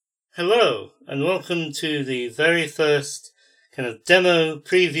Hello, and welcome to the very first kind of demo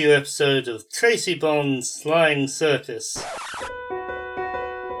preview episode of Tracy Bond's Flying Circus.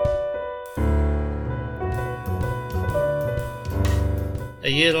 A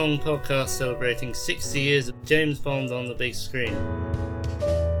year-long podcast celebrating 60 years of James Bond on the big screen.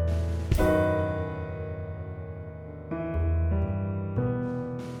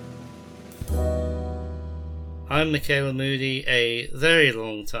 I'm Michaela Moody, a very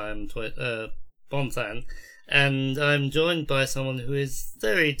long time Bond fan, and I'm joined by someone who is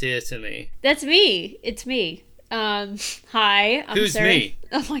very dear to me. That's me. It's me. Hi, I'm Who's Sarah. me?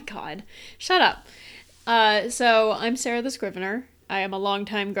 Oh my god. Shut up. So I'm Sarah the Scrivener. I am a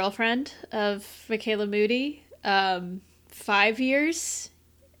longtime girlfriend of Michaela Moody. 5 years.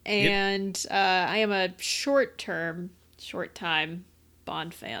 And I am a short time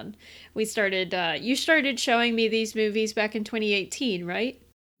Bond fan. You started showing me these movies back in 2018, right?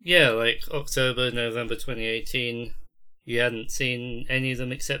 Yeah, like October, November 2018. You hadn't seen any of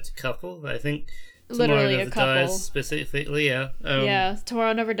them except a couple, I think. Literally Tomorrow a Never couple. Dies, specifically, yeah. Yeah,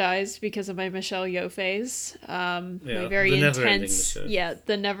 Tomorrow Never Dies because of my Michelle Yeoh phase. My very the never-ending intense, Michelle.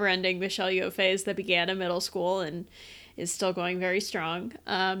 the never-ending Michelle Yeoh phase that began in middle school and is still going very strong.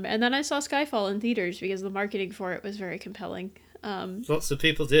 And then I saw Skyfall in theaters because the marketing for it was very compelling. Lots of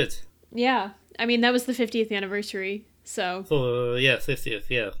people did. Yeah, I mean that was the 50th anniversary, so. For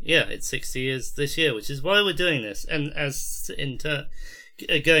 50th, yeah, it's 60 years this year, which is why we're doing this. And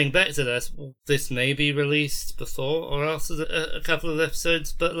going back to that, this may be released before or after a couple of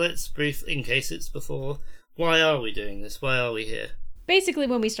episodes, but let's in case it's before. Why are we doing this? Why are we here? Basically,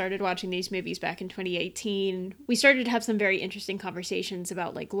 when we started watching these movies back in 2018, we started to have some very interesting conversations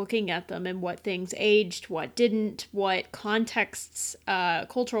about like looking at them and what things aged, what didn't, what contexts,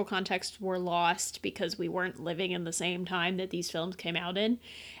 cultural contexts were lost because we weren't living in the same time that these films came out in,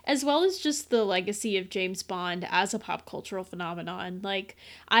 as well as just the legacy of James Bond as a pop cultural phenomenon. Like,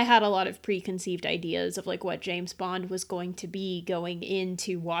 I had a lot of preconceived ideas of like what James Bond was going to be going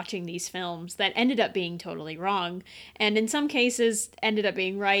into watching these films that ended up being totally wrong, and in some cases ended up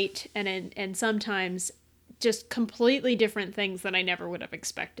being right, and sometimes just completely different things that I never would have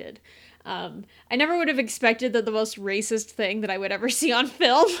expected. I never would have expected that the most racist thing that I would ever see on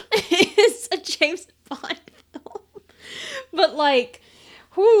film is a James Bond film. But like,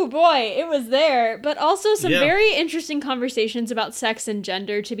 whoo boy, it was there. But also some very interesting conversations about sex and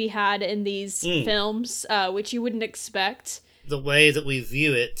gender to be had in these films, which you wouldn't expect. The way that we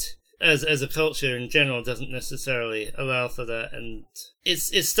view it as a culture in general doesn't necessarily allow for that, and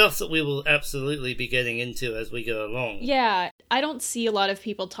it's stuff that we will absolutely be getting into as we go along. Yeah, I don't see a lot of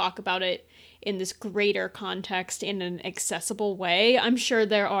people talk about it in this greater context in an accessible way. I'm sure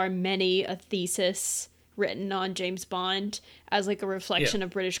there are many a thesis written on James Bond as like a reflection of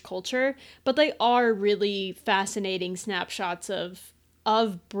British culture, but they are really fascinating snapshots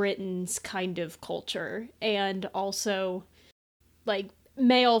of Britain's kind of culture, and also like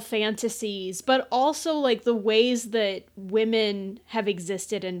male fantasies, but also like the ways that women have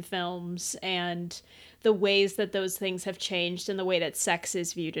existed in films and the ways that those things have changed and the way that sex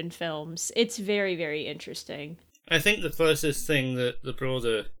is viewed in films. It's very, very interesting. I think the closest thing that the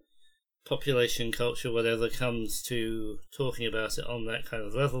broader population culture, whatever, comes to talking about it on that kind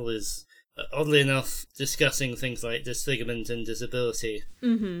of level is, oddly enough, discussing things like disfigurement and disability.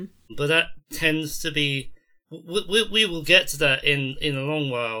 Mm-hmm. But that tends to be... We will get to that in a long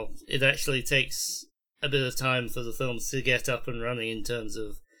while. It actually takes a bit of time for the films to get up and running in terms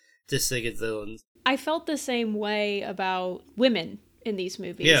of disfigured villains. I felt the same way about women in these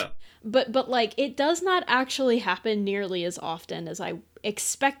movies. Yeah. But like, it does not actually happen nearly as often as I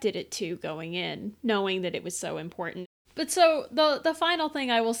expected it to going in, knowing that it was so important. But so, the final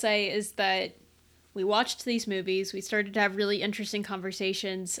thing I will say is that we watched these movies, we started to have really interesting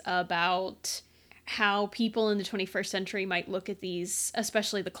conversations about how people in the 21st century might look at these,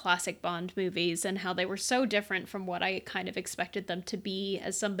 especially the classic Bond movies, and how they were so different from what I kind of expected them to be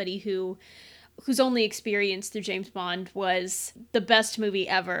as somebody whose only experience through James Bond was the best movie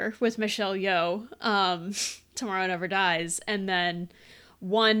ever with Michelle Yeoh, Tomorrow Never Dies, and then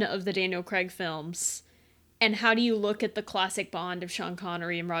one of the Daniel Craig films. And how do you look at the classic Bond of Sean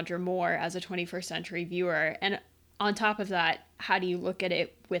Connery and Roger Moore as a 21st century viewer? And on top of that, how do you look at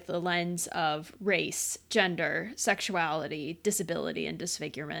it with the lens of race, gender, sexuality, disability, and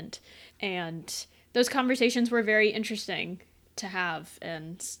disfigurement? And those conversations were very interesting to have,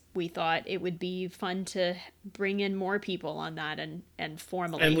 and we thought it would be fun to bring in more people on that and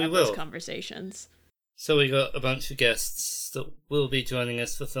formulate those conversations. So we got a bunch of guests that will be joining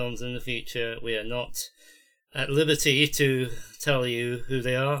us for films in the future. We are not at liberty to tell you who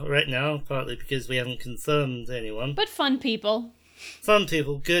they are right now, partly because we haven't confirmed anyone. But fun people. Fun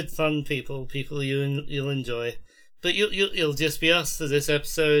people, good fun people, people you'll enjoy. But you'll just be us for this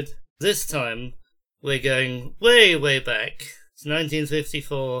episode. This time, we're going way, way back. It's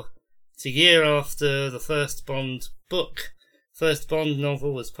 1954. It's a year after the first Bond book. First Bond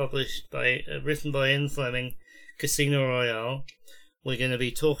novel was published written by Ian Fleming, Casino Royale. We're going to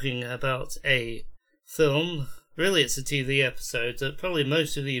be talking about a film. Really, it's a TV episode that probably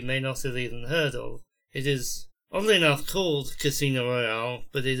most of you may not have even heard of. It is, oddly enough, called Casino Royale,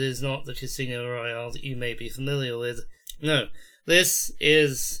 but it is not the Casino Royale that you may be familiar with. No, this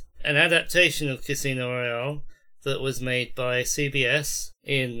is an adaptation of Casino Royale that was made by CBS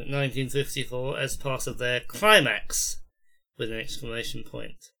in 1954 as part of their Climax, with an exclamation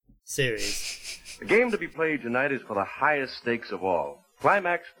point, series. The game to be played tonight is for the highest stakes of all.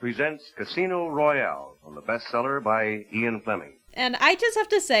 Climax presents Casino Royale from the bestseller by Ian Fleming. And I just have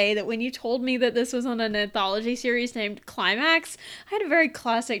to say that when you told me that this was on an anthology series named Climax, I had a very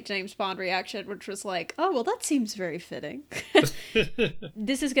classic James Bond reaction, which was like, oh, well, that seems very fitting.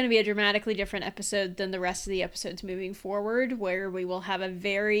 This is going to be a dramatically different episode than the rest of the episodes moving forward, where we will have a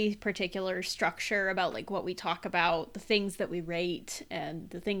very particular structure about like what we talk about, the things that we rate, and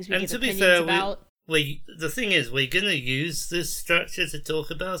the things we give opinions about. The thing is, we're going to use this structure to talk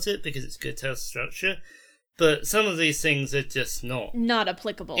about it because it's good to have structure. But some of these things are just not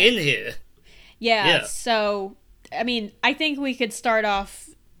applicable in here. Yeah, so I mean, I think we could start off.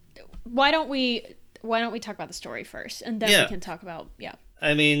 Why don't we talk about the story first, and then we can talk about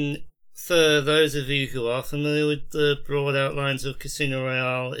I mean, for those of you who are familiar with the broad outlines of Casino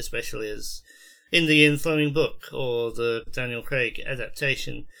Royale, especially as in the Ian Fleming book or the Daniel Craig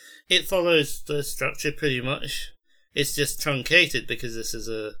adaptation, it follows the structure pretty much. It's just truncated because this is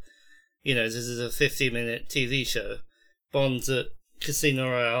a 50-minute TV show. Bond at Casino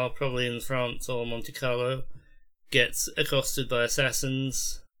Royale, probably in France or Monte Carlo, gets accosted by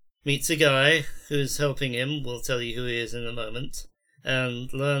assassins, meets a guy who's helping him, we'll tell you who he is in a moment,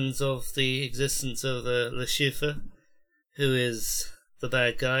 and learns of the existence of Le Chiffre, who is the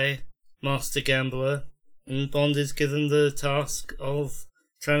bad guy, master gambler, and Bond is given the task of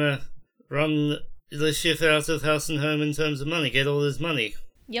trying to run Le Chiffre out of house and home in terms of money, get all his money.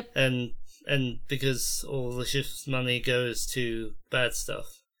 Yep. And because all the shift's money goes to bad stuff,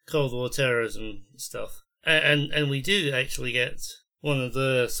 Cold War terrorism stuff. And we do actually get one of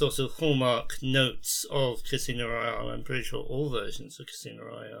the sort of hallmark notes of Casino Royale, I'm pretty sure all versions of Casino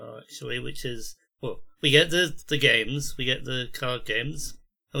Royale actually, which is, well, we get the games, we get the card games,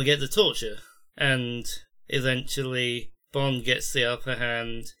 and we get the torture. And eventually Bond gets the upper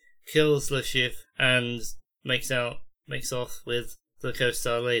hand, kills Le Chiffre, and makes off with the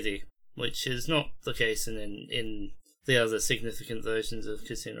co-star lady, which is not the case in the other significant versions of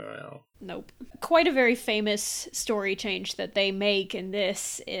Casino Royale. Nope. Quite a very famous story change that they make in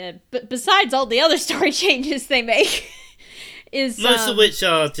this, but besides all the other story changes they make, is most of which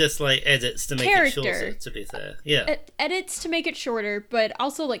are just like edits to make it character. shorter, to be fair. Yeah. Edits to make it shorter, but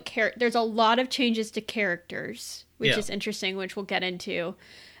also like there's a lot of changes to characters, which is interesting, which we'll get into.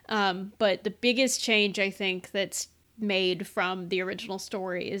 But the biggest change I think that's made from the original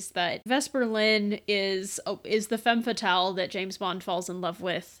story is that Vesper Lynd is the femme fatale that James Bond falls in love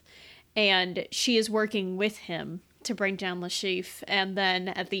with, and she is working with him to bring down Le Chiffre, and then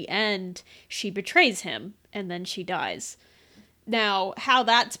at the end she betrays him and then she dies. Now, how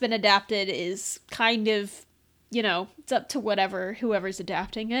that's been adapted is kind of, it's up to whoever's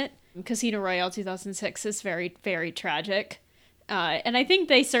adapting it. Casino Royale 2006 is very, very tragic. And I think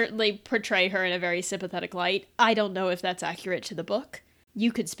they certainly portray her in a very sympathetic light. I don't know if that's accurate to the book.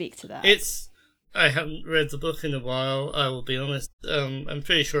 You could speak to that. I haven't read the book in a while, I will be honest. I'm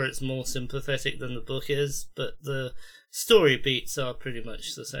pretty sure it's more sympathetic than the book is, but the story beats are pretty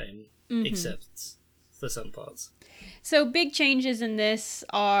much the same, except for some parts. So big changes in this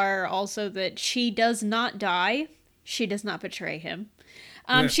are also that she does not die. She does not betray him.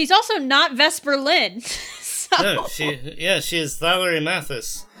 No. She's also not Vesper Lynd. No, she is Valerie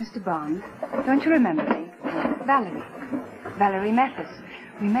Mathis. Mr. Bond, don't you remember me? Valerie Mathis.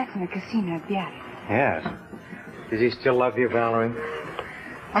 We met in a casino at Biarritz. Yes. Does he still love you, Valerie?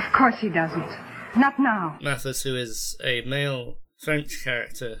 Of course he doesn't. Not now. Mathis, who is a male French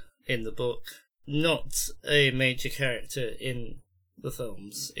character in the book, not a major character in the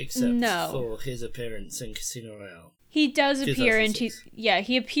films, except for his appearance in Casino Royale. He does appear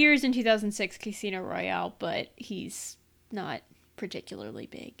he appears in 2006 Casino Royale, but he's not particularly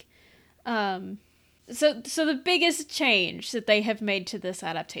big. So the biggest change that they have made to this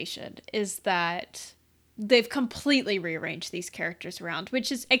adaptation is that they've completely rearranged these characters around,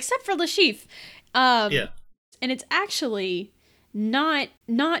 which is, except for Lashif. Yeah. And it's actually not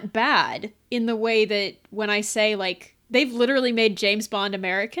bad in the way that when I say, like, they've literally made James Bond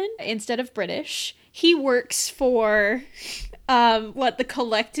American instead of British. He works for, the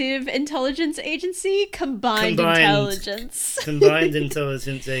Collective Intelligence Agency? Combined Intelligence. Combined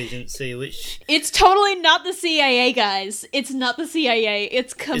Intelligence Agency, which... It's totally not the CIA, guys. It's not the CIA.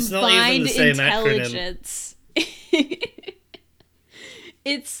 It's Combined Intelligence.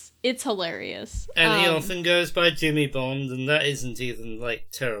 It's hilarious. And he often goes by Jimmy Bond, and that isn't even, like,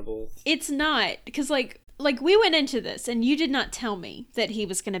 terrible. It's not, because, like we went into this, and you did not tell me that he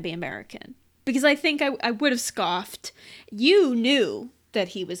was going to be American. Because I think I would have scoffed. You knew that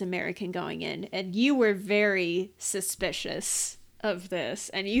he was American going in, and you were very suspicious of this,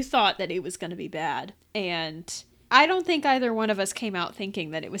 and you thought that it was going to be bad. And I don't think either one of us came out thinking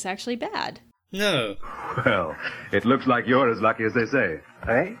that it was actually bad. No. Well, it looks like you're as lucky as they say.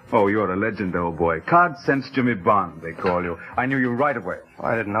 Eh? Oh, you're a legend, old boy. Cod Sense Jimmy Bond, they call you. I knew you right away.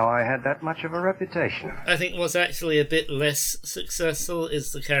 I didn't know I had that much of a reputation. I think what's actually a bit less successful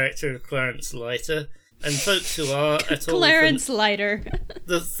is the character of Clarence Leiter. And folks who are at all... Clarence Leiter.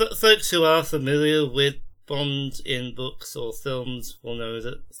 The folks who are familiar with Bond in books or films will know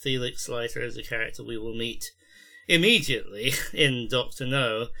that Felix Leiter is a character we will meet immediately in Dr.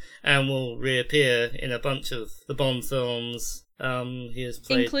 No, and will reappear in a bunch of the Bond films. He is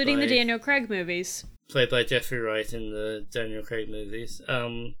played including the Daniel Craig movies. Played by Jeffrey Wright in the Daniel Craig movies.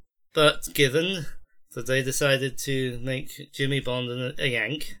 But given that they decided to make Jimmy Bond a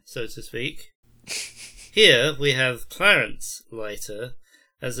Yank, so to speak, here we have Clarence Leiter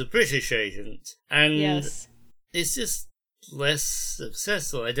as a British agent, and yes. It's just less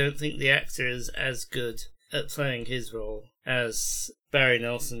successful. I don't think the actor is as good at playing his role as Barry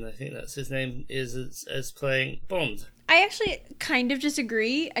Nelson, I think that's his name, is as playing Bond. I actually kind of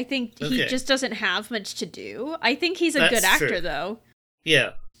disagree. I think he just doesn't have much to do. I think he's a good actor, true. though.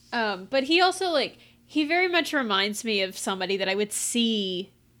 Yeah. But he also, he very much reminds me of somebody that I would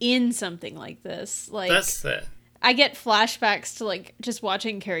see in something like this. That's fair. I get flashbacks to, just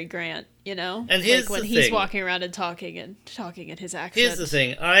watching Cary Grant, you know? And here's when he's walking around and talking in his accent. Here's the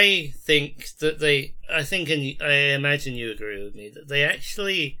thing. I think that and I imagine you agree with me, that they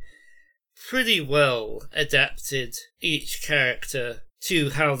actually pretty well adapted each character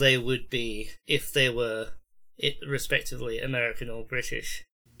to how they would be if they were, respectively, American or British.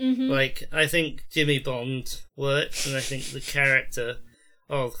 Mm-hmm. I think Jimmy Bond works, and I think the character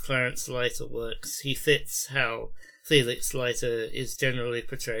of Clarence Leiter works. He fits how Felix Leiter is generally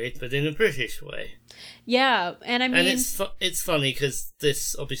portrayed, but in a British way. Yeah, and I mean... And it's funny, because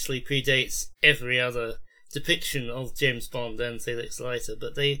this obviously predates every other depiction of James Bond and Felix Leiter,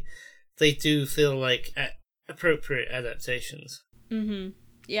 but they do feel like appropriate adaptations. Mm-hmm.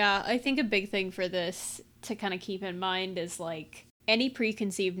 Yeah, I think a big thing for this to kind of keep in mind is, any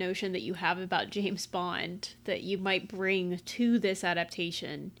preconceived notion that you have about James Bond that you might bring to this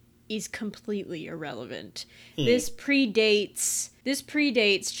adaptation is completely irrelevant. This predates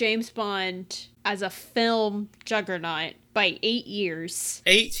James Bond as a film juggernaut by 8 years.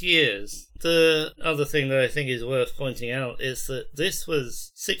 8 years. The other thing that I think is worth pointing out is that this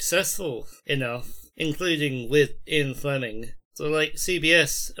was successful enough, including with Ian Fleming. So,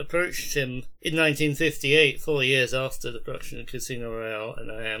 CBS approached him in 1958, 4 years after the production of Casino Royale,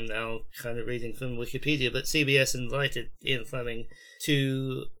 and I am now kind of reading from Wikipedia, but CBS invited Ian Fleming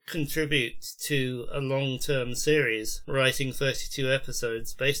to contribute to a long-term series, writing 32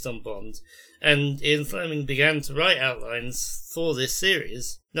 episodes based on Bond, and Ian Fleming began to write outlines for this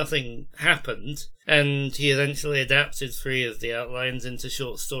series. Nothing happened, and he eventually adapted 3 of the outlines into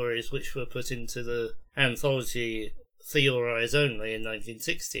short stories, which were put into the anthology For Your Eyes Only in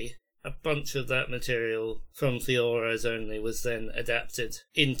 1960. A bunch of that material from For Your Eyes Only was then adapted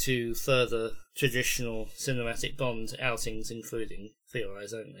into further traditional cinematic Bond outings, including For Your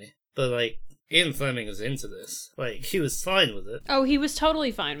Eyes Only. But, Ian Fleming was into this. He was fine with it. Oh, he was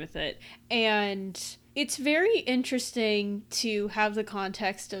totally fine with it. And it's very interesting to have the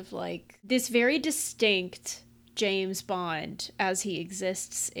context of, this very distinct James Bond as he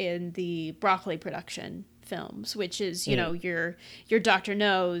exists in the Broccoli production films, which is, your Dr.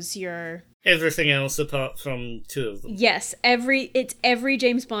 No's, your... Everything else apart from 2 of them. Yes, every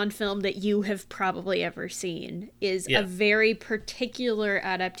James Bond film that you have probably ever seen is a very particular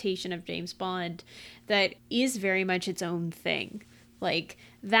adaptation of James Bond that is very much its own thing.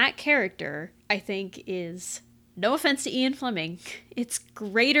 That character, I think, is... No offense to Ian Fleming, it's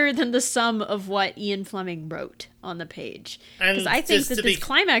greater than the sum of what Ian Fleming wrote on the page. Because I think that this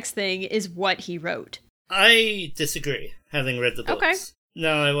Climax thing is what he wrote. I disagree, having read the books. Okay.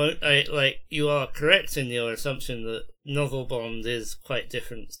 No, I won't. You are correct in your assumption that novel Bond is quite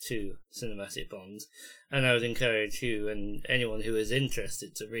different to cinematic Bond, and I would encourage you and anyone who is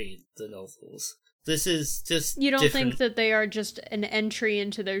interested to read the novels. This is just You don't different. think that they are just an entry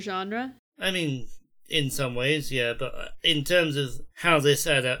into their genre? I mean, in some ways, yeah, but in terms of how this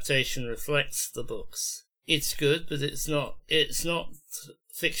adaptation reflects the books, it's good, but it's not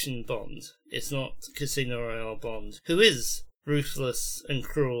fiction Bond. It's not Casino Royale Bond, who is ruthless and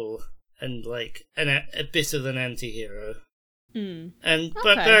cruel and like a bit of an anti-hero.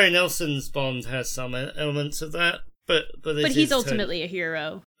 But Barry Nelson's Bond has some elements of that, but he's ultimately a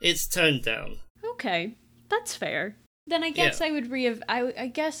hero. It's toned down. Okay, that's fair. Then I guess I would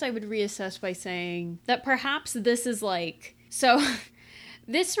reassess by saying that perhaps this is like so.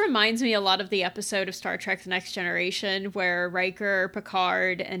 This reminds me a lot of the episode of Star Trek: The Next Generation where Riker,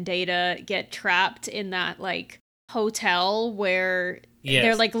 Picard, and Data get trapped in that like hotel where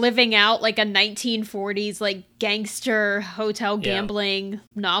they're like living out like a 1940s like gangster hotel gambling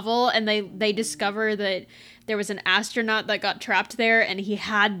novel, and they discover that there was an astronaut that got trapped there and he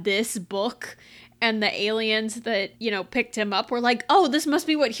had this book, and the aliens that, you know, picked him up were like, oh, this must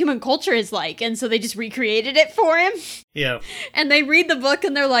be what human culture is like. And so they just recreated it for him. Yeah. And they read the book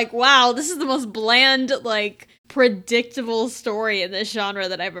and they're like, wow, this is the most bland, like, predictable story in this genre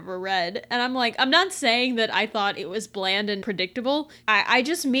that I've ever read. And I'm like, I'm not saying that I thought it was bland and predictable. I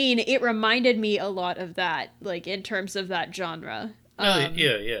just mean it reminded me a lot of that, like, in terms of that genre. Yeah.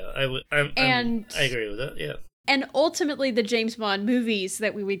 I agree with that, yeah. And ultimately, the James Bond movies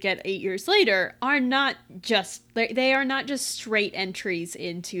that we would get 8 years later are not just, they are not just straight entries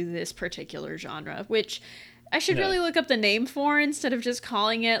into this particular genre, which I should really look up the name for instead of just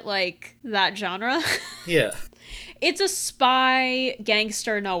calling it, like, that genre. Yeah. It's a spy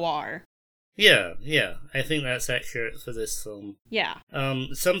gangster noir. Yeah. I think that's accurate for this film. Yeah.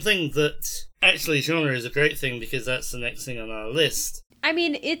 Something that, actually, genre is a great thing because that's the next thing on our list. I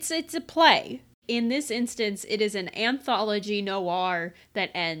mean, it's a play. In this instance, it is an anthology noir that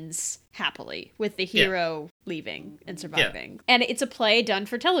ends happily with the hero leaving and surviving. Yeah. And it's a play done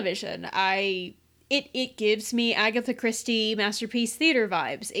for television. It gives me Agatha Christie Masterpiece Theater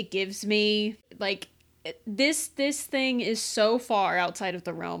vibes. It gives me, like, this thing is so far outside of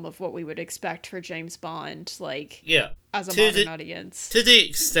the realm of what we would expect for James Bond, like, as a modern audience. To the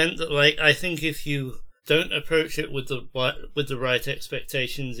extent that, like, I think if you don't approach it with the right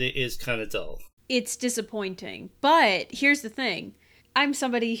expectations, it is kind of dull. It's disappointing. But here's the thing. I'm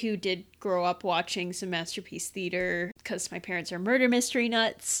somebody who did grow up watching some Masterpiece Theater because my parents are murder mystery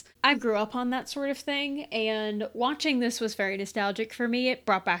nuts. I grew up on that sort of thing, and watching this was very nostalgic for me. It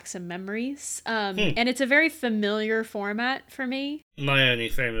brought back some memories. And it's a very familiar format for me. My only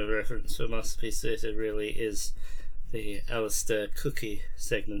frame of reference for Masterpiece Theater really is the Alistair Cookie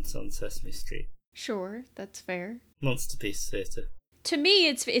segments on Sesame Street. Sure, that's fair. Monsterpiece Theater. To me,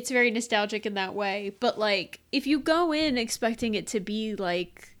 it's very nostalgic in that way, but, like, if you go in expecting it to be,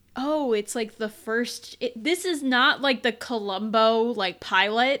 like, oh, it's, like, the first... this is not, like, the Columbo, like,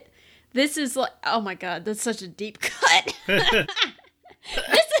 pilot. This is, like... Oh, my God, that's such a deep cut. This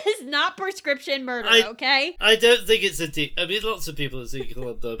is not Prescription Murder, okay? I don't think it's a deep... I mean, lots of people have seen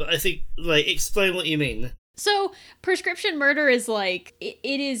Columbo, but I think, like, explain what you mean. So, Prescription Murder is like,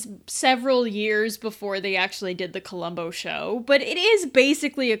 it is several years before they actually did the Columbo show, but it is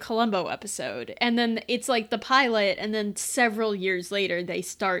basically a Columbo episode. And then it's like the pilot, and then several years later they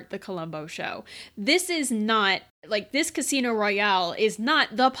start the Columbo show. This is not, like, this Casino Royale is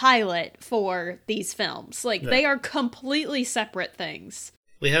not the pilot for these films. Like, they are completely separate things.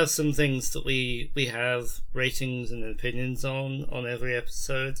 We have some things that we have ratings and opinions on every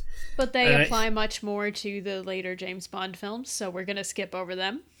episode. But they apply much more to the later James Bond films, so we're going to skip over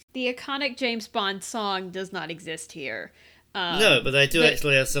them. The iconic James Bond song does not exist here. No, but I do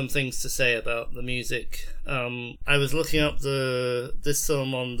actually have some things to say about the music. I was looking up this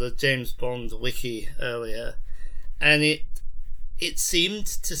film on the James Bond wiki earlier, and it seemed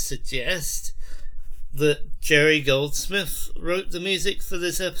to suggest that Jerry Goldsmith wrote the music for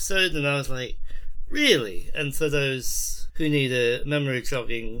this episode, and I was like, really? And for those who need a memory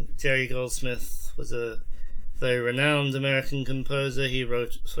jogging, Jerry Goldsmith was a very renowned American composer. He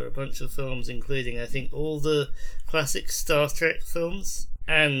wrote for a bunch of films, including, I think, all the classic Star Trek films.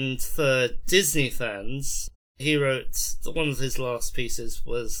 And for Disney fans, he wrote, one of his last pieces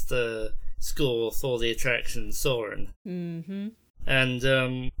was the score for the attraction Soarin'. Mm-hmm. And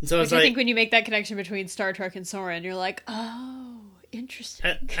so I was I think when you make that connection between Star Trek and Soarin', you're like, oh,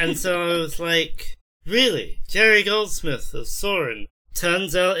 interesting. And so I was like, really? Jerry Goldsmith of Soarin'?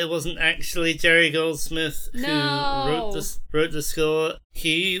 Turns out it wasn't actually Jerry Goldsmith who wrote the score.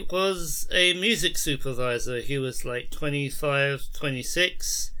 He was a music supervisor. He was like 25,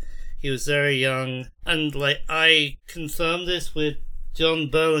 26. He was very young. And I confirmed this with John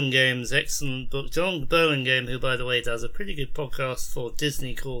Burlingame's excellent book. John Burlingame, who by the way does a pretty good podcast for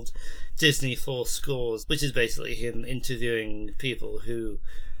Disney called Disney 4 Scores, which is basically him interviewing people who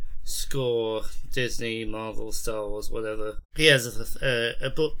score Disney, Marvel, Star Wars, whatever. He has a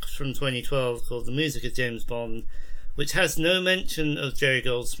book from 2012 called The Music of James Bond, which has no mention of Jerry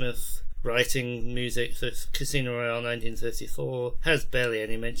Goldsmith writing music for Casino Royale 1934, has barely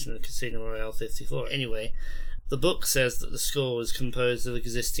any mention of Casino Royale 54. Anyway, the book says that the score was composed of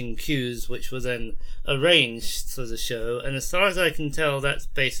existing cues which were then arranged for the show, and as far as I can tell, that's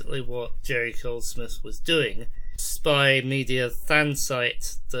basically what Jerry Goldsmith was doing. Spy media fan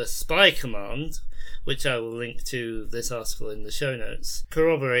site The Spy Command, which I will link to this article in the show notes,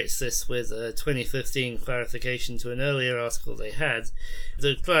 corroborates this with a 2015 clarification to an earlier article they had.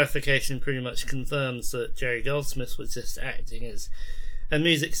 The clarification pretty much confirms that Jerry Goldsmith was just acting as a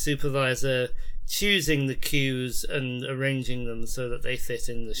music supervisor, choosing the cues and arranging them so that they fit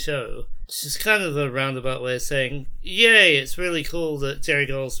in the show. It's just kind of a roundabout way of saying, yay, it's really cool that Jerry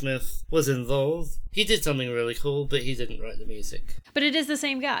Goldsmith was involved. He did something really cool, but he didn't write the music. But it is the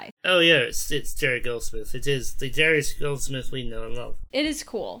same guy. Oh yeah, it's Jerry Goldsmith. It is the Jerry Goldsmith we know and love. It is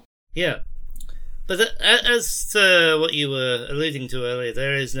cool. Yeah. But as to what you were alluding to earlier,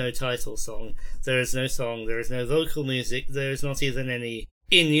 there is no title song. There is no song. There is no vocal music. There is not even any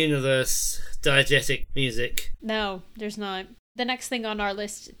in-universe diegetic music. No, there's not. The next thing on our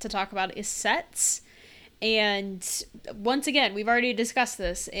list to talk about is sets. And once again, we've already discussed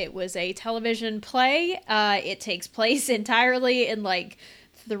this. It was a television play. It takes place entirely in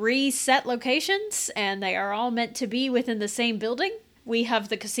 3 set locations, and they are all meant to be within the same building. We have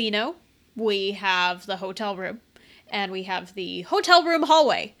the casino, we have the hotel room, and we have the hotel room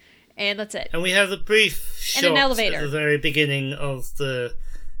hallway. And that's it. And we have a brief shot an elevator at the very beginning of the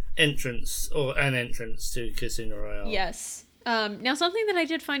entrance, or an entrance to Casino Royale. Yes. Now, something that I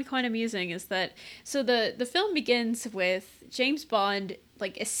did find quite amusing is that, so the film begins with James Bond,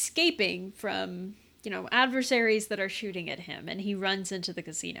 escaping from, adversaries that are shooting at him, and he runs into the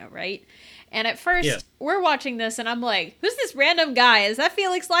casino, right? And at first, we're watching this, and I'm like, who's this random guy? Is that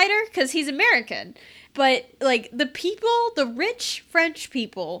Felix Leiter? Because he's American. But, the people, the rich French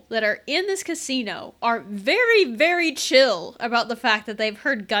people that are in this casino are very, very chill about the fact that they've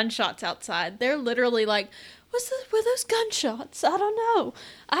heard gunshots outside. They're literally like, were those gunshots? I don't know.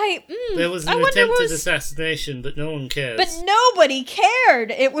 There was an attempted assassination, but no one cares. But nobody cared.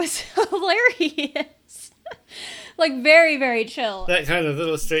 It was hilarious. Very, very chill. That kind of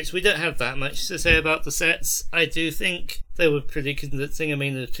illustrates. We don't have that much to say about the sets. I do think they were pretty convincing. I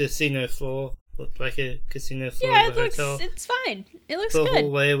mean, the casino floor looked like a casino floor of a hotel. It's fine. It looks good. The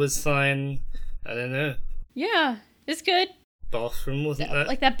hallway was fine. I don't know. Yeah, it's good. Bathroom wasn't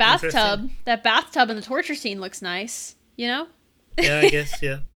that that bathtub in the torture scene looks nice, Yeah, I guess,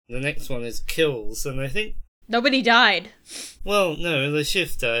 yeah. The next one is kills, and I think nobody died. Well, no, the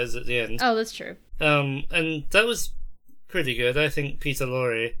shift dies at the end. Oh, that's true. And that was pretty good. I think Peter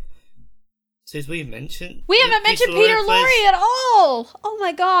Lorre. Did we mention? We haven't mentioned Peter Lorre at all. Oh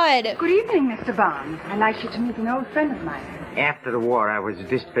my God. Good evening, Mr. Bond. I'd like you to meet an old friend of mine. After the war, I was a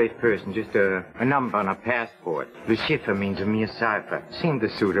displaced person, just a number on a passport. Le chiffre means a mere cipher. Seemed a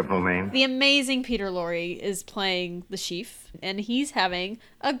suitable name. The amazing Peter Lorre is playing the chief, and he's having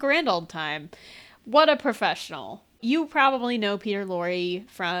a grand old time. What a professional. You probably know Peter Lorre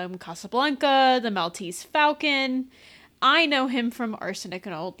from Casablanca, The Maltese Falcon. I know him from Arsenic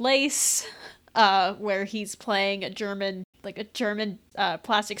and Old Lace, where he's playing a German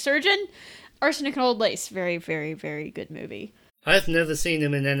plastic surgeon. Arsenic and Old Lace, very, very, very good movie. I've never seen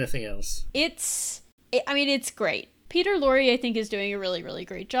him in anything else. It's great. Peter Lorre, I think, is doing a really, really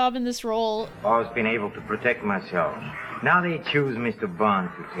great job in this role. Always been able to protect myself. Now they choose Mr. Bond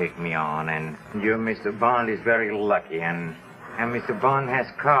to take me on, and your Mr. Bond is very lucky, and Mr. Bond has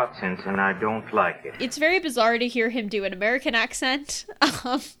card sense, and I don't like it. It's very bizarre to hear him do an American accent.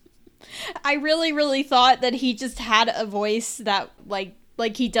 I really, really thought that he just had a voice that, like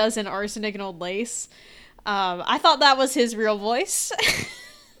he does in Arsenic and Old Lace. I thought that was his real voice.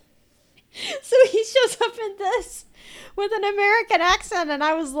 So he shows up in this with an American accent, and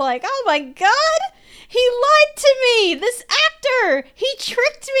I was like, oh my God, he lied to me! This actor! He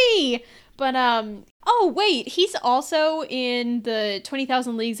tricked me! But, oh wait, he's also in the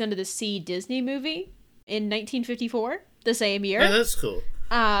 20,000 Leagues Under the Sea Disney movie in 1954, the same year. Oh, that's cool.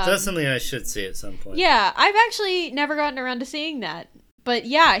 That's something I should see at some point. Yeah, I've actually never gotten around to seeing that. But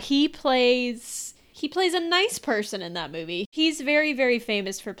yeah, he plays a nice person in that movie. He's very, very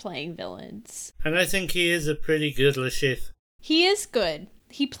famous for playing villains. And I think he is a pretty good Le Chiffre. He is good.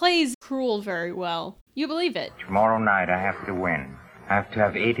 He plays cruel very well. You believe it. Tomorrow night I have to win. I have to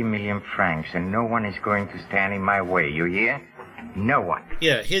have 80 million francs, and no one is going to stand in my way, you hear? No one.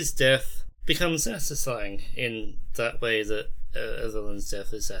 Yeah, his death becomes satisfying in that way that a villain's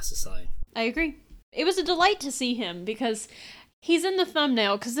death is satisfying. I agree. It was a delight to see him because he's in the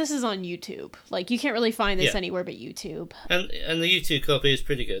thumbnail, because this is on YouTube. Like, you can't really find this anywhere but YouTube. And the YouTube copy is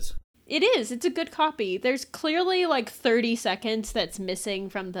pretty good. It is. It's a good copy. There's clearly like 30 seconds that's missing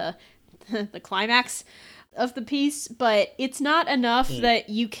from the climax of the piece, but it's not enough that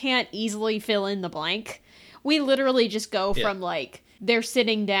you can't easily fill in the blank. We literally just go from like they're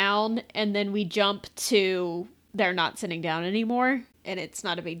sitting down and then we jump to they're not sitting down anymore, and it's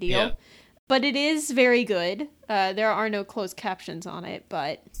not a big deal. Yeah. But it is very good. There are no closed captions on it,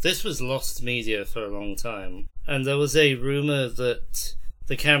 but this was lost media for a long time, and there was a rumor that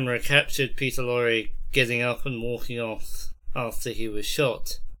the camera captured Peter Lorre getting up and walking off after he was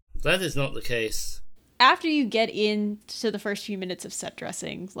shot. That is not the case. After you get into the first few minutes of set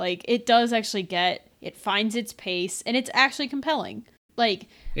dressing, like, it does actually it finds its pace, and it's actually compelling. Like,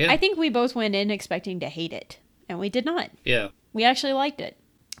 I think we both went in expecting to hate it, and we did not. Yeah. We actually liked it.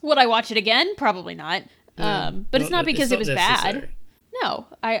 Would I watch it again? Probably not. But it's not because it was bad. No,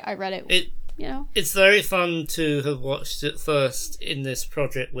 I read it. You know, it's very fun to have watched it first in this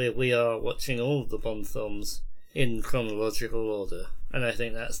project where we are watching all of the Bond films in chronological order, and I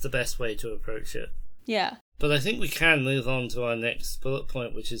think that's the best way to approach it. Yeah. But I think we can move on to our next bullet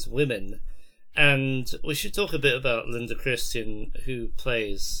point, which is women. And we should talk a bit about Linda Christian, who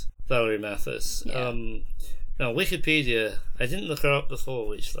plays Valerie Mathis. Yeah. Now, Wikipedia, I didn't look her up before,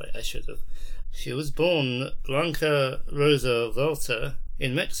 which I should have. She was born Blanca Rosa Volta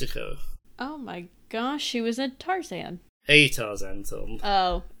in Mexico. Oh my gosh, she was in Tarzan. A Tarzan film.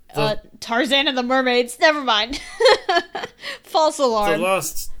 Oh, Tarzan and the Mermaids. Never mind. False alarm.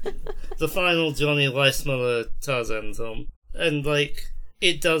 The final Johnny Weissmuller Tarzan film. And, like,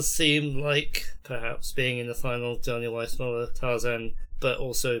 it does seem like perhaps being in the final Johnny Weissmuller Tarzan, but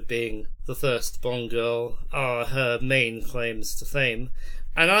also being the first Bond girl, are her main claims to fame.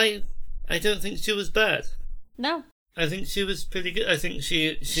 And I don't think she was bad. No. I think she was pretty good. I think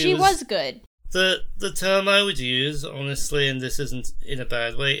she was good. The term I would use, honestly, and this isn't in a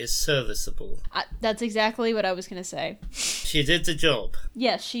bad way, is serviceable. That's exactly what I was going to say. She did the job.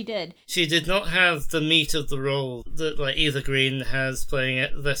 Yes, she did. She did not have the meat of the role that, like, Eva Green has playing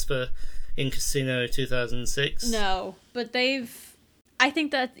at Vesper in Casino 2006. No, but I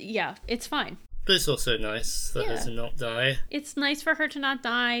think that, it's fine. But it's also nice for her to not die. It's nice for her to not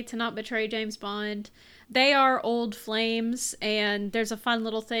die, to not betray James Bond. They are old flames, and there's a fun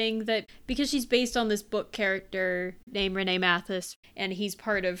little thing that, because she's based on this book character named Rene Mathis, and he's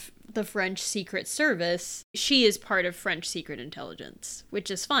part of the French Secret Service, she is part of French Secret Intelligence,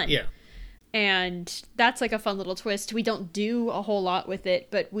 which is fun. Yeah. And that's like a fun little twist. We don't do a whole lot with it,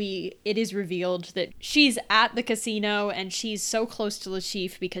 but it is revealed that she's at the casino and she's so close to Le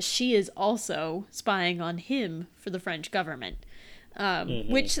Chiffre because she is also spying on him for the French government.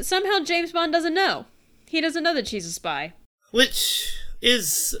 Which somehow James Bond doesn't know. He doesn't know that she's a spy. Which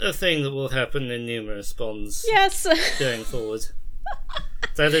is a thing that will happen in numerous Bonds going forward.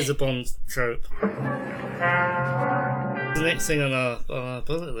 That is a Bond trope. The next thing on our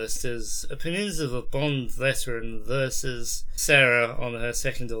bullet list is opinions of a Bond veteran versus Sarah on her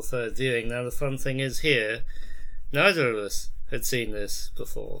second or third viewing. Now, the fun thing is here, neither of us had seen this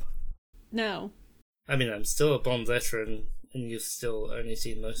before. No. I mean, I'm still a Bond veteran, and you've still only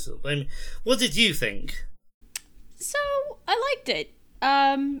seen most of it. I mean, what did you think? So, I liked it.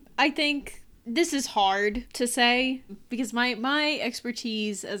 I think this is hard to say, because my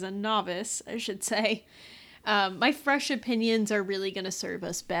expertise as a novice, I should say, my fresh opinions are really going to serve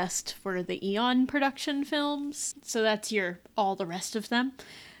us best for the Eon production films. So that's all the rest of them.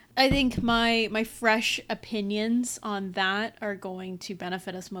 I think my fresh opinions on that are going to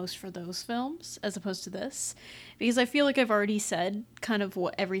benefit us most for those films as opposed to this. Because I feel like I've already said kind of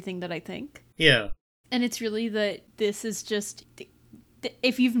everything that I think. Yeah. And it's really that this is just...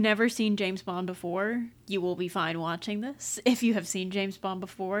 If you've never seen James Bond before, you will be fine watching this. If you have seen James Bond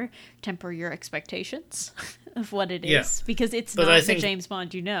before, temper your expectations of what it is. Because it's not the James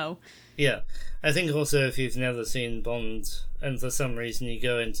Bond you know. Yeah. I think also if you've never seen Bond, and for some reason you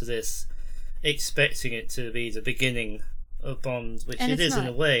go into this expecting it to be the beginning of Bond, which it is in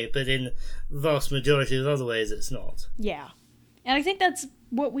a way, but in the vast majority of other ways it's not. Yeah. And I think that's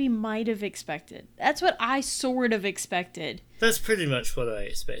what we might have expected. That's what I sort of expected. That's pretty much what I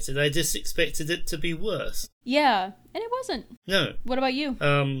expected. I just expected it to be worse. Yeah, and it wasn't. No. What about you?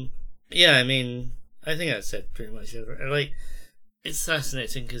 Yeah, I mean, I think I said pretty much everything. Like, it's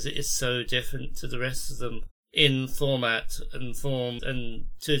fascinating because it is so different to the rest of them in format and form and,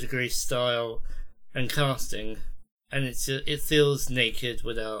 to a degree, style and casting. And it feels naked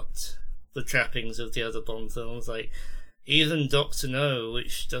without the trappings of the other Bond films. Like, even Doctor No,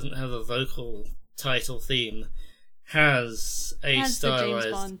 which doesn't have a vocal title theme, has stylized... the James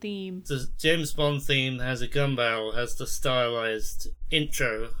Bond theme. The James Bond theme has a gun barrel, has the stylized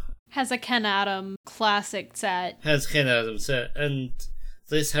intro. Has a Ken Adam classic set. Has Ken Adam set, and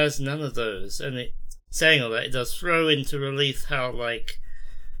this has none of those. And saying all that, it does throw into relief how, like,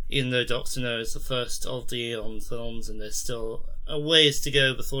 even though Doctor No is the first of the Eon films, and there's still a ways to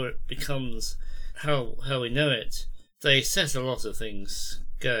go before it becomes how we know it, they set a lot of things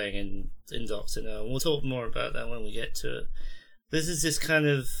going in Doctor No, and we'll talk more about that when we get to it. This is this kind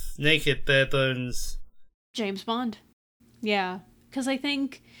of naked, bare bones James Bond. Yeah, because I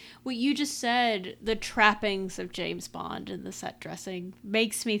think what you just said, the trappings of James Bond and the set dressing,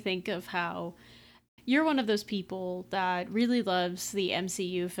 makes me think of how you're one of those people that really loves the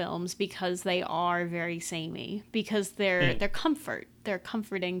MCU films because they are very samey, because they're comfort. They're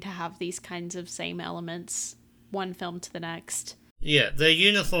comforting to have these kinds of same elements, one film to the next. Yeah, their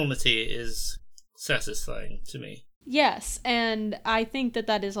uniformity is satisfying to me. Yes, and I think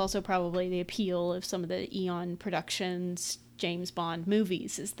that is also probably the appeal of some of the Eon Productions James Bond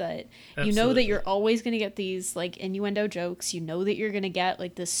movies, is that you know that you're always going to get these like innuendo jokes, you know that you're going to get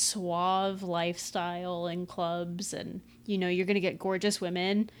like this suave lifestyle in clubs, and you know you're going to get gorgeous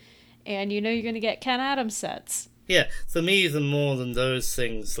women, and you know you're going to get Ken Adams sets. Yeah, for me, even more than those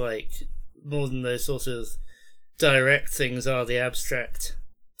things, like more than those sort of direct things, are the abstract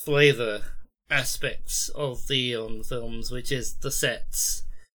flavour aspects of the Eon films, which is the sets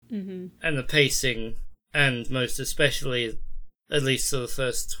and the pacing, and most especially, at least for the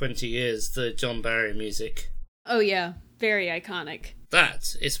first 20 years, the John Barry music. Oh yeah, very iconic.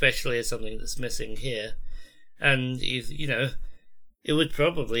 That especially is something that's missing here, and you know, it would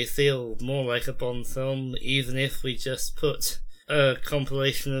probably feel more like a Bond film even if we just put a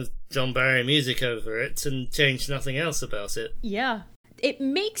compilation of John Barry music over it and changed nothing else about it. Yeah. It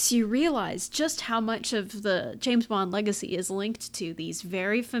makes you realize just how much of the James Bond legacy is linked to these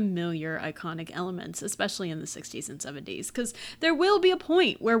very familiar, iconic elements, especially in the 60s and 70s. Because there will be a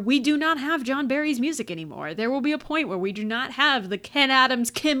point where we do not have John Barry's music anymore. There will be a point where we do not have the Ken Adams,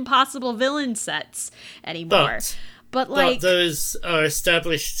 Kim Possible villain sets anymore. But those are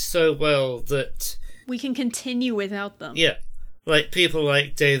established so well that we can continue without them. Yeah. Like people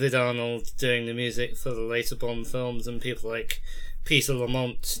like David Arnold doing the music for the later Bond films, and people like Peter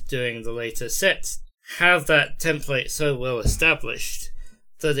Lamont doing the later sets, have that template so well established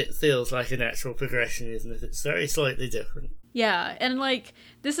that it feels like a natural progression, even if it's very slightly different. Yeah, and like,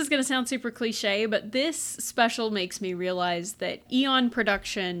 this is going to sound super cliche, but this special makes me realize that Eon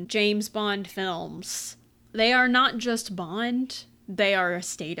Production James Bond films, they are not just Bond, they are a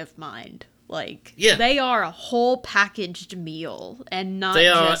state of mind. Like, they are a whole packaged meal, and not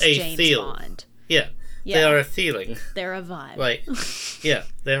just James Bond. Yeah. They are a feeling. They're a vibe. Like, yeah,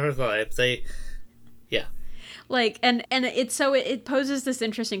 they're a vibe. Like, and it poses this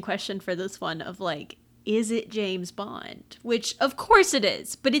interesting question for this one of like, is it James Bond? Which, of course it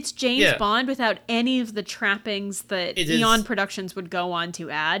is, but it's James Bond without any of the trappings that Eon Productions would go on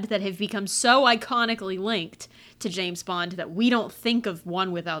to add that have become so iconically linked to James Bond that we don't think of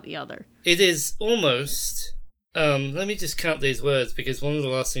one without the other. It is almost, let me just count these words, because one of the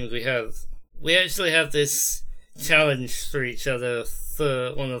last things we actually have this challenge for each other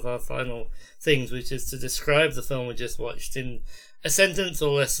for one of our final things, which is to describe the film we just watched in a sentence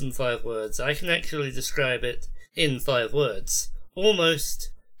or less than 5 words. I can actually describe it in 5 words. Almost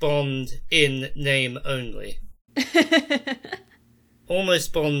Bond in name only.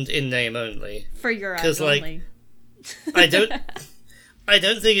 Almost Bond in name only. For your eyes only. I don't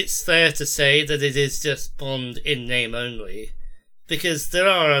think it's fair to say that it is just Bond in name only, because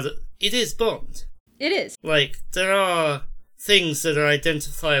it is Bond. It is. Like, there are things that are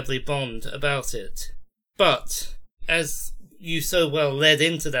identifiably Bond about it. But, as you so well led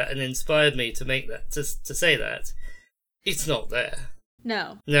into that and inspired me to make that, to say that, it's not there.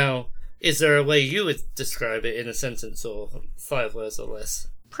 No. Now, is there a way you would describe it in a sentence or 5 words or less?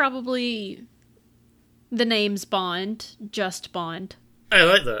 Probably the name's Bond, just Bond. I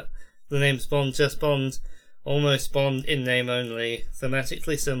like that. The name's Bond, just Bond, almost Bond in name only,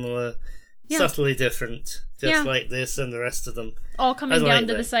 thematically similar, subtly different, just like this and the rest of them. All coming down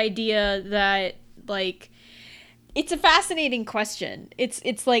to this idea that, like, it's a fascinating question.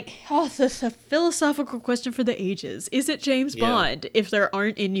 It's like, it's a philosophical question for the ages. Is it James Bond if there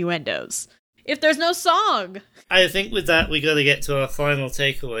aren't innuendos? If there's no song? I think with that we got to get to our final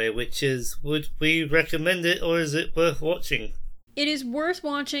takeaway, which is, would we recommend it or is it worth watching? It is worth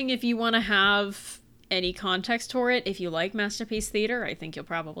watching if you want to have any context for it. If you like Masterpiece Theater, I think you'll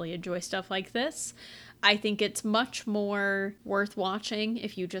probably enjoy stuff like this. I think it's much more worth watching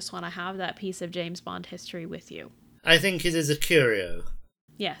if you just want to have that piece of James Bond history with you. I think it is a curio.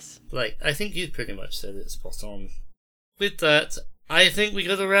 Yes. Like, I think you pretty much said it spot on. With that, I think we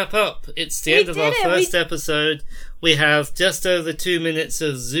got to wrap up. It's the end of our first episode. We have just over 2 minutes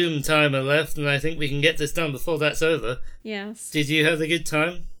of Zoom timer left, and I think we can get this done before that's over. Yes. Did you have a good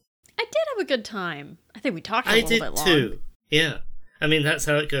time? I did have a good time. I think we talked a little bit long. I did too. Yeah. I mean, that's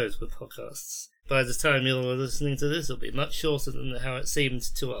how it goes with podcasts. By the time you're listening to this, it'll be much shorter than how it seemed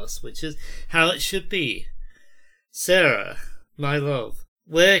to us, which is how it should be. Sarah, my love,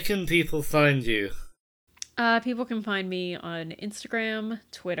 where can people find you? People can find me on Instagram,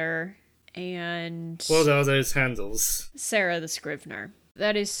 Twitter, and... What are those handles? Sarah the Scrivener.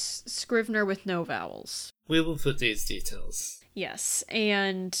 That is Scrivener with no vowels. We will put these details. Yes,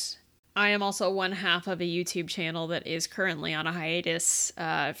 and I am also one half of a YouTube channel that is currently on a hiatus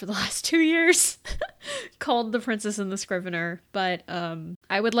for the last 2 years called The Princess and the Scrivener, but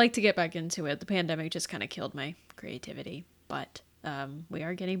I would like to get back into it. The pandemic just kind of killed my creativity, but we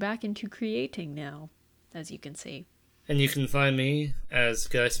are getting back into creating now, as you can see. And you can find me as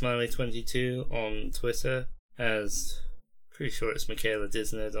GuySmiley22 on Twitter, as pretty sure it's Michaela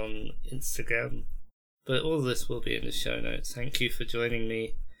Disney on Instagram. But all this will be in the show notes. Thank you for joining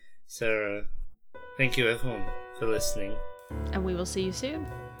me, Sarah. Thank you, everyone, for listening. And we will see you soon.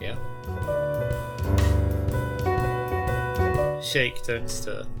 Yeah. Shake, don't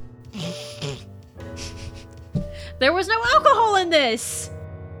stir. There was no alcohol in this!